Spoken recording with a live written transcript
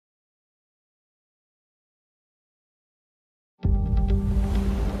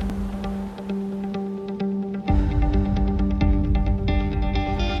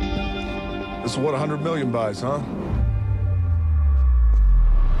Regardless of what 100 million buys, huh?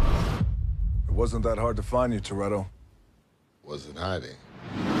 It wasn't that hard to find you, Toretto. Wasn't hiding.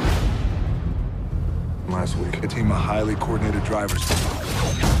 Last week, a team of highly coordinated drivers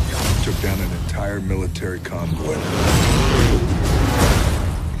took down an entire military convoy.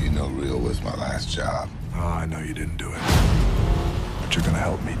 You know Rio was my last job. Oh, I know you didn't do it. But you're gonna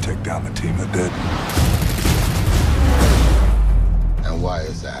help me take down the team that did. And why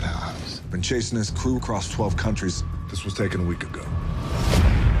is that, Hobbs? Been chasing this crew across 12 countries. This was taken a week ago.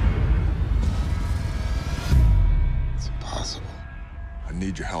 It's impossible. I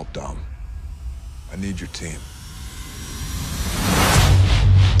need your help, Dom. I need your team.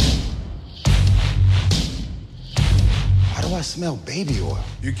 Why do I smell baby oil?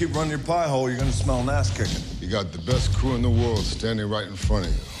 You keep running your pie hole, you're gonna smell an ass kicking. You got the best crew in the world standing right in front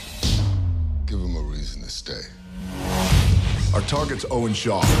of you. Give them a reason to stay. Our target's Owen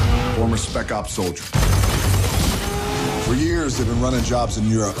Shaw, former Spec Ops soldier. For years, they've been running jobs in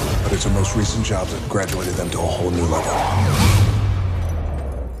Europe, but it's our most recent jobs that graduated them to a whole new level.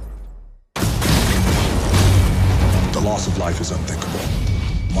 The loss of life is unthinkable.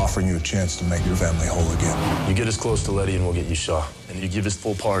 I'm offering you a chance to make your family whole again. You get us close to Letty and we'll get you Shaw. And you give us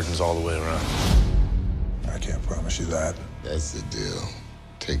full pardons all the way around. I can't promise you that. That's the deal.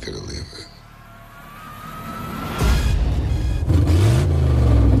 Take it or leave it.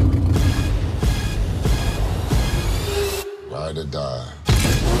 Ride or die.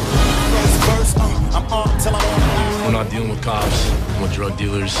 We're not dealing with cops, with drug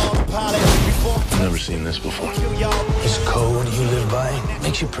dealers. I've never seen this before. This code you live by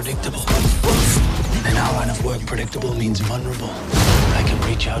makes you predictable. In our line of work, predictable means vulnerable. I can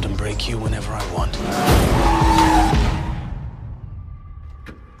reach out and break you whenever I want.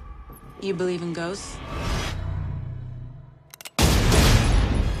 You believe in ghosts?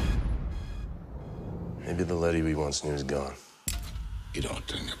 Maybe the Letty we once knew is gone. You don't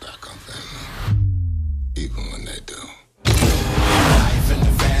turn your back on family, even when they do. Life in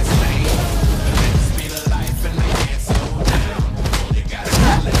the fast lane, the speed of life and they can't slow down. You gotta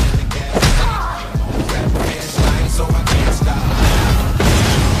feel it in the gas. Got the fast line, so I can't stop.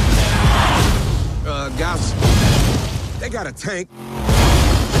 Guys, they got a tank.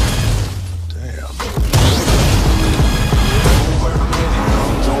 Damn.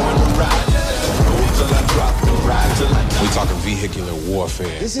 We talking vehicular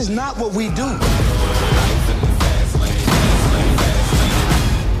warfare. This is not what we do.